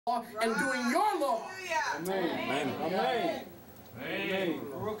and doing your law. Amen. Amen. Amen.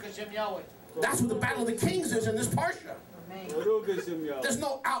 That's what the battle of the kings is in this parsha. There's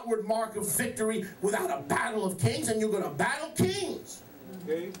no outward mark of victory without a battle of kings, and you're going to battle kings.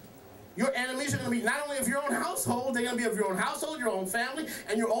 Okay. Your enemies are going to be not only of your own household, they're going to be of your own household, your own family,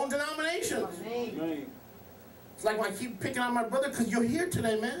 and your own denominations. Amen. It's like when I keep picking on my brother because you're here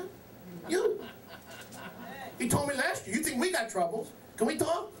today, man. You. He told me last year, you think we got troubles? Can we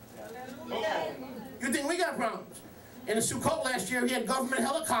talk? You think we got problems? In the Sukkot last year, he had government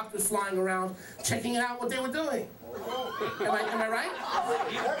helicopters flying around, checking out what they were doing. Am I right? Huh?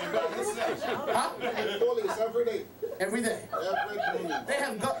 Every day. Every day.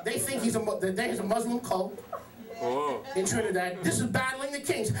 They think he's a Muslim cult in Trinidad. This is battling the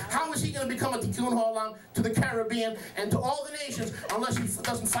kings. How is he going to become a Tikun HaOlm to the Caribbean and to all the nations unless he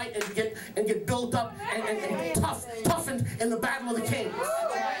doesn't fight and get built up and toughened in the battle of the kings?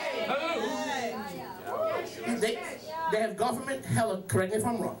 They have government correct me if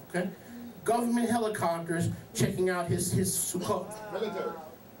I'm wrong, okay? Government helicopters checking out his Sukkot.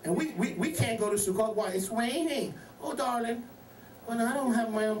 And we can't go to Sukkot. Why? It's raining. Oh, darling. Well, I don't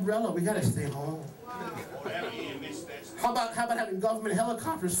have my umbrella. We got to stay home. How about having government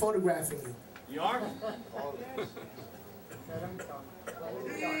helicopters photographing you?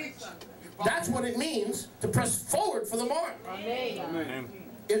 That's what it means to press forward for the mark. Amen.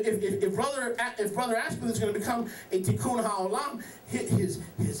 If Brother Ashman is going to become a Tikun HaOlm, his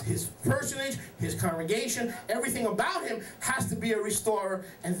personage, his congregation, everything about him has to be a restorer,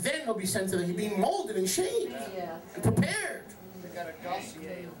 and then he'll be sent to he'll be molded and shaped and prepared. They got a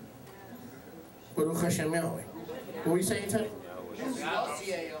dossier. Baruch Hashem Yahweh. What were you saying, Ted?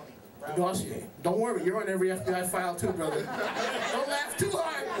 Dossier. Dossier. Don't worry, you're on every FBI file too, brother. Don't laugh too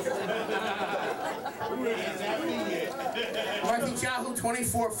hard. Matthew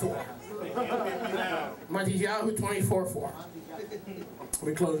 24:4. Matthew 24:4. Let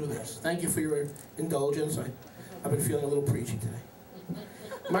me close with this. Thank you for your indulgence. I've been feeling a little preachy today.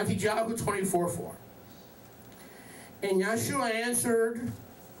 Matthew 24:4. And Yeshua answered.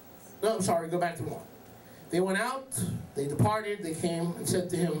 No, I'm sorry. Go back to 1. They went out. They departed. They came and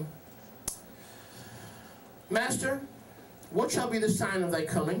said to him, Master, what shall be the sign of thy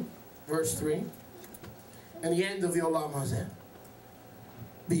coming? Verse 3. And the end of the Olam Hazeh,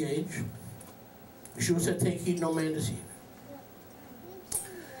 the age. Yeshua said, take heed no man deceive.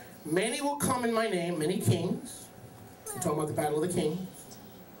 Many will come in my name, many kings. We're talking about the battle of the kings.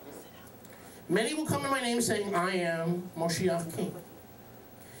 Many will come in my name saying, I am Moshiach King.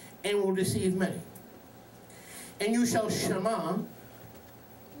 And will deceive many. And you shall shema.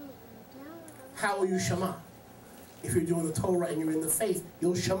 How will you shema? If you're doing the Torah and you're in the faith,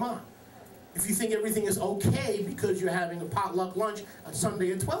 you'll shema. If you think everything is okay because you're having a potluck lunch on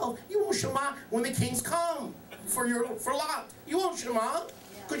Sunday at 12, you won't shema when the kings come for Lot. You won't shema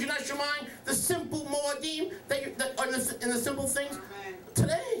because you're not shemaing the simple moedim that are in the simple things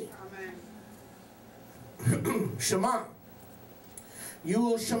today. Shema. You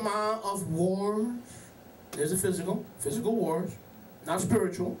will shema of wars. There's the physical wars, not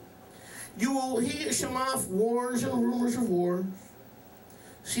spiritual. You will hear shema of wars and rumors of wars.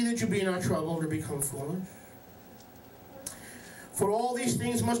 See that you be not troubled or become foolish. For all these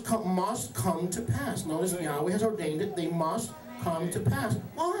things must come to pass. Notice Yahweh has ordained it. They must come to pass.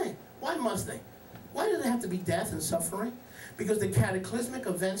 Why? Why must they? Why do they have to be death and suffering? Because the cataclysmic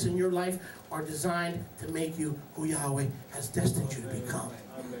events in your life are designed to make you who Yahweh has destined you to become.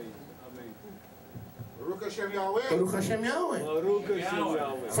 Baruch Hashem Yahweh. Baruch Hashem Yahweh.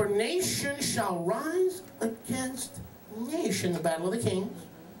 For nation shall rise against nation, the battle of the kings.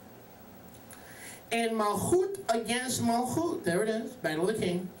 And Malchut against Malchut. There it is, battle of the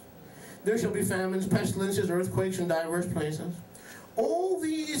kings. There shall be famines, pestilences, earthquakes in diverse places. All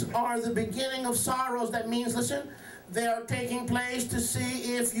these are the beginning of sorrows. That means, listen, they are taking place to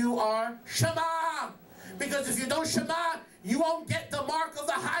see if you are Shema. Because if you don't Shema, you won't get the mark of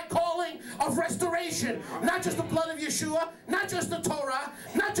the high calling of restoration. Not just the blood of Yeshua, not just the Torah,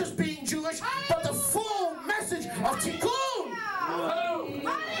 not just being Jewish, but the full message of Tikun.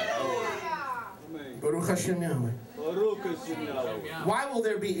 Baruch Hashem Yahweh. Why will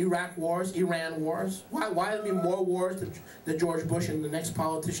there be Iraq wars, Iran wars? Why will there be more wars that George Bush and the next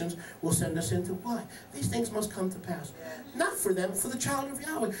politicians will send us into? Why? These things must come to pass. Not for them, for the child of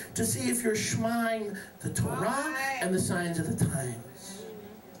Yahweh. To see if you're shemaing the Torah and the signs of the times.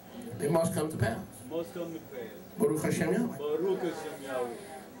 They must come to pass. Baruch Hashem Yahweh.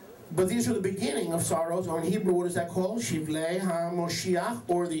 But these are the beginning of sorrows. Or in Hebrew, what is that called? Shivlei HaMoshiach,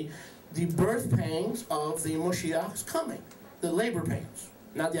 or the birth pangs of the Moshiach's coming, the labor pains.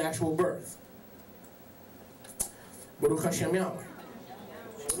 not the actual birth. Baruch Hashem Yahweh.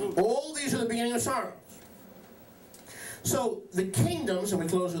 All these are the beginning of sorrows. So the kingdoms, and we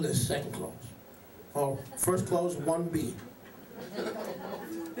close with this, second close. Oh, first close, 1b.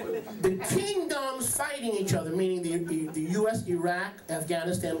 The kingdoms fighting each other, meaning the U.S., Iraq,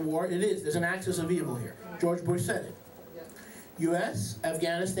 Afghanistan war, it is. There's an axis of evil here. George Bush said it. U.S.,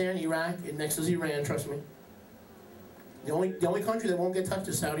 Afghanistan, Iraq, and next is Iran, trust me. The only country that won't get touched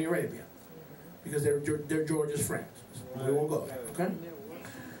is Saudi Arabia. Because they're George's friends. We won't go there, okay?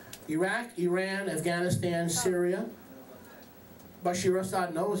 Iraq, Iran, Afghanistan, Syria. Bashir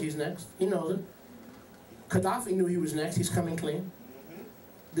Assad knows he's next. He knows it. Gaddafi knew he was next. He's coming clean.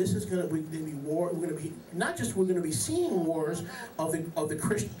 This is going to be war. We're going to be we're going to be seeing wars of the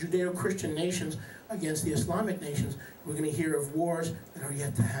Judeo-Christian nations against the Islamic nations. We're going to hear of wars that are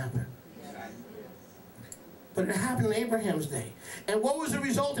yet to happen. But it happened in Abraham's day. And what was the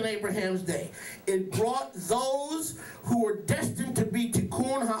result in Abraham's day? It brought those who were destined to be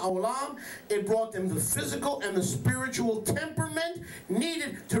Tikun HaOlm, it brought them the physical and the spiritual temperament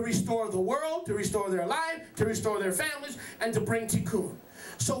needed to restore the world, to restore their life, to restore their families, and to bring Tikun.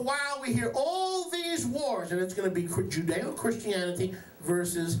 So while we hear all these wars, and it's going to be Judeo-Christianity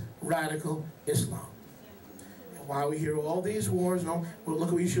versus radical Islam. And while we hear all these wars, well, look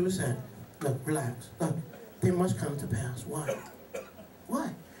at what Yeshua said. Look, relax. Look. They must come to pass. Why? Why?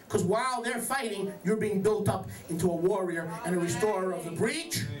 Because while they're fighting, you're being built up into a warrior and a restorer of the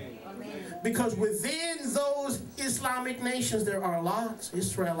breach. Because within those Islamic nations, there are lots,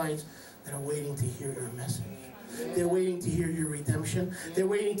 Israelites, that are waiting to hear your message. They're waiting to hear your redemption. They're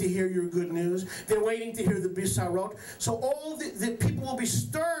waiting to hear your good news. They're waiting to hear the Bisarot. So all the people will be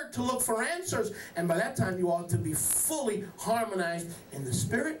stirred to look for answers. And by that time, you ought to be fully harmonized in the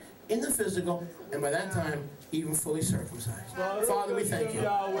spirit, in the physical, and by that time, even fully circumcised. Father, we thank you.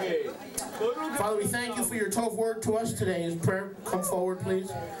 Father, we thank you for your Tov word to us today. Is prayer, come forward, please.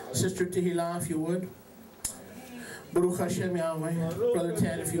 Sister Tehillah, if you would. Baruch Hashem Yahweh. Brother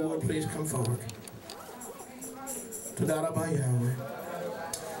Ted, if you would, please come forward. Todah Rabba Yahweh.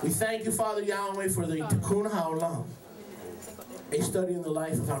 We thank you, Father Yahweh, for the Tikun HaOlm, a study in the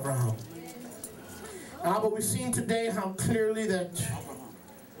life of Abraham. But we've seen today how clearly that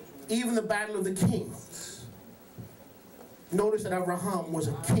even the battle of the kings. Notice that Abraham was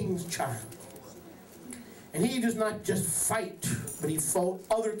a king's child. And he does not just fight, but he fought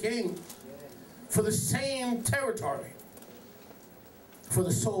other kings for the same territory, for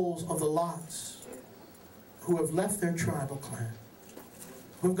the souls of the Lots who have left their tribal clan,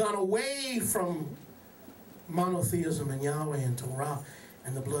 who've gone away from monotheism and Yahweh and Torah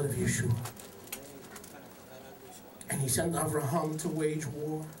and the blood of Yeshua. And he sent Abraham to wage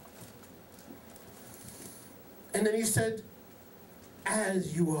war. And then he said,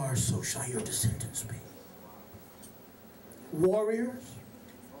 as you are, so shall your descendants be. Warriors,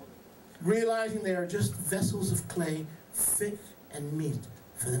 realizing they are just vessels of clay, fit and meet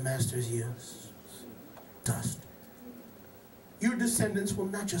for the master's use. Dust. Your descendants will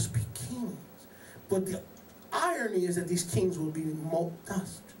not just be kings, but the irony is that these kings will be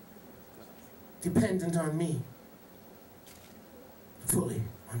dust, dependent on me, fully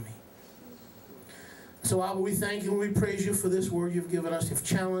on me. So, Abba, we thank you and we praise you for this word you've given us. You've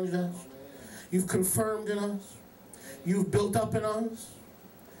challenged us. You've confirmed in us. You've built up in us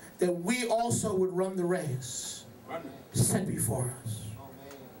that we also would run the race set before us.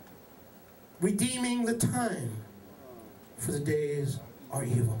 Redeeming the time, for the days are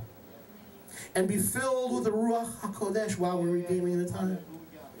evil. And be filled with the Ruach HaKodesh while we're redeeming the time.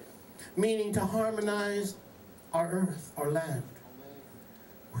 Meaning to harmonize our earth, our land,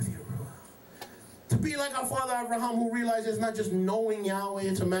 with your Ruach. To be like our father Abraham, who realized it's not just knowing Yahweh,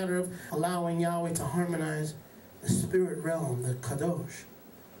 it's a matter of allowing Yahweh to harmonize the spirit realm, the Kadosh,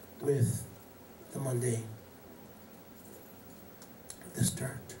 with the mundane. This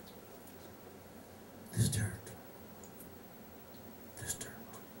dirt. This dirt. This dirt.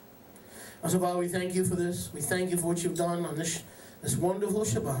 So, Father, we thank you for this. We thank you for what you've done on this wonderful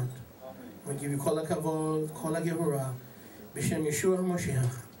Shabbat. We give you kol hakavod, kol hagevurah, b'shem Yeshua HaMashiach.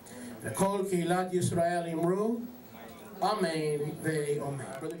 V'kol kehilat Yisrael imru, Amen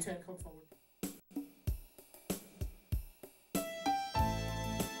ve'Amen. Brother Ted, come forward.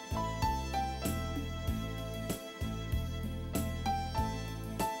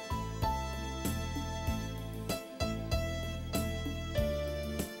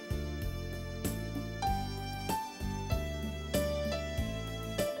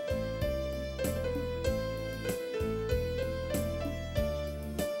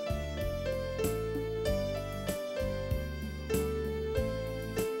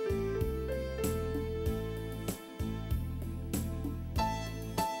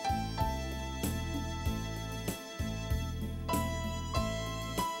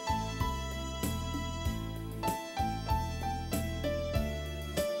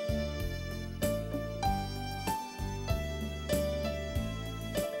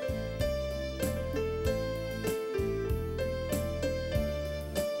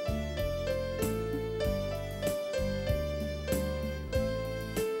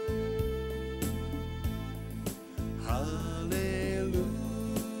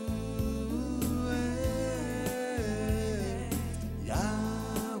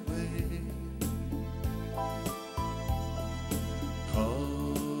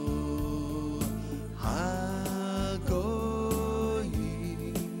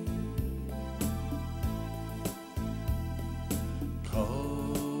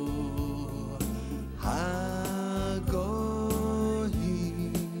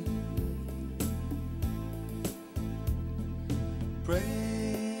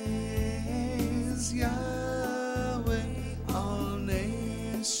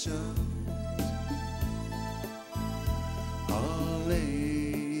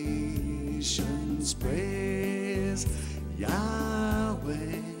 nations praise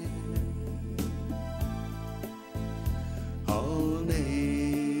Yahweh. All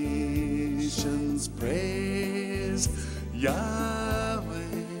nations praise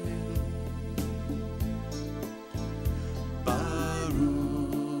Yahweh.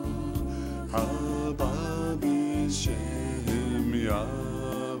 Baruch haba b'shem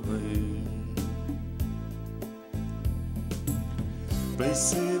Yahweh.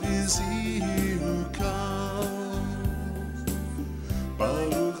 Blessed is he who comes.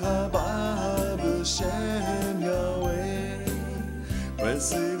 Baruch haba b'shem Yahweh.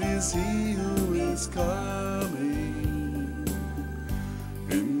 Blessed is he who is coming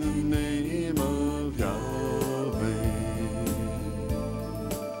in the name of Yahweh.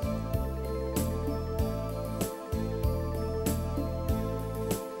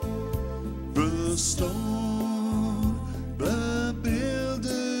 The stone the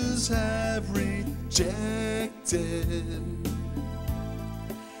builders have rejected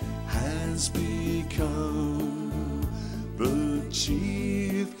has become the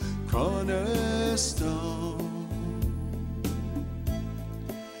chief cornerstone,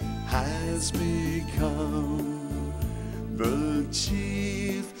 has become the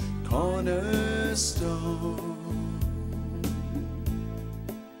chief cornerstone.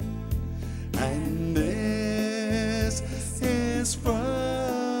 And this is from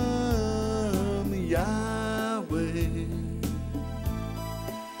Yahweh.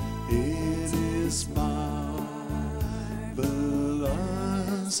 It is marvelous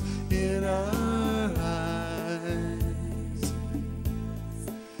in our eyes.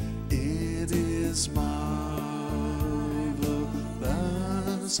 It is marvelous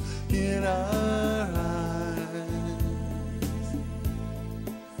in our eyes.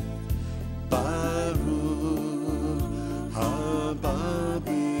 Baruch haba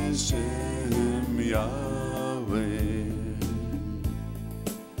b'shem Yahweh.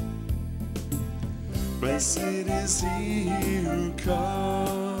 Blessed is he who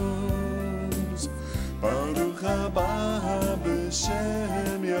comes. Baruch haba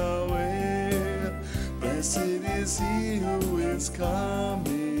b'shem Yahweh. Blessed is he who is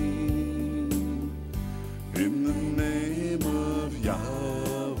coming in the name of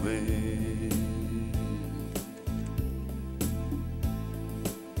Yahweh.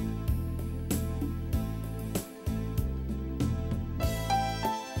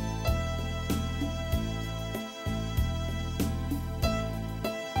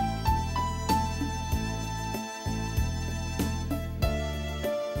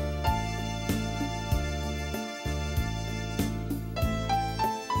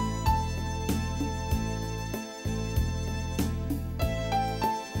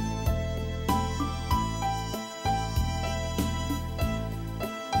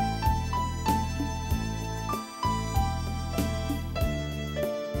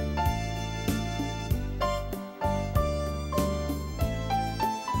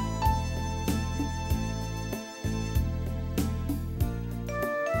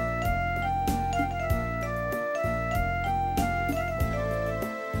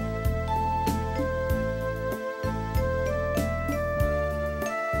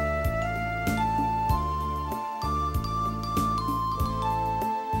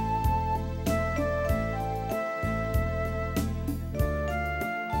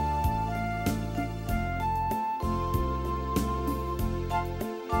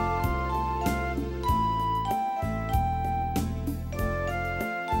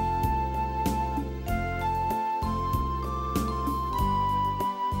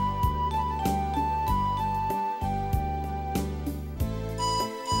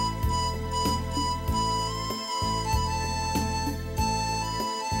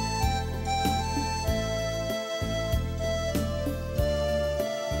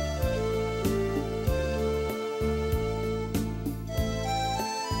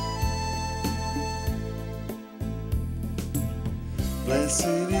 Blessed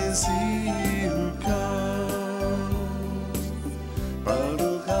is he who comes.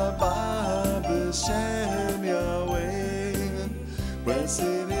 Baruch haba b'shem Yahweh.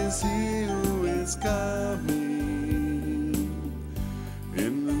 Blessed is he who is coming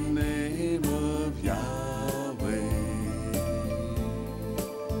in the name of Yahweh.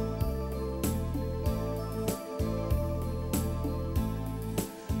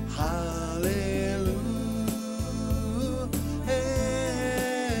 Hallelujah.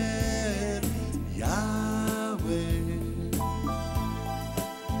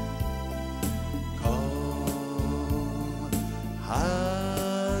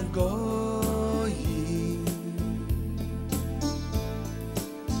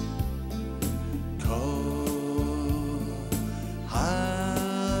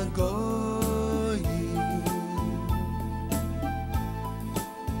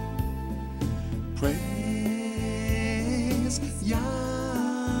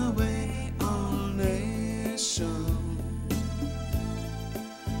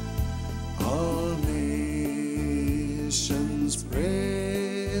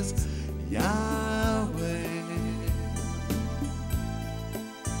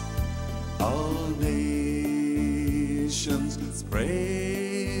 All nations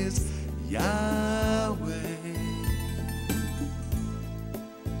praise Yahweh.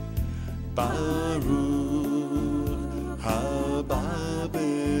 Baruch haba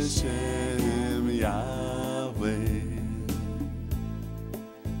b'shem Yahweh.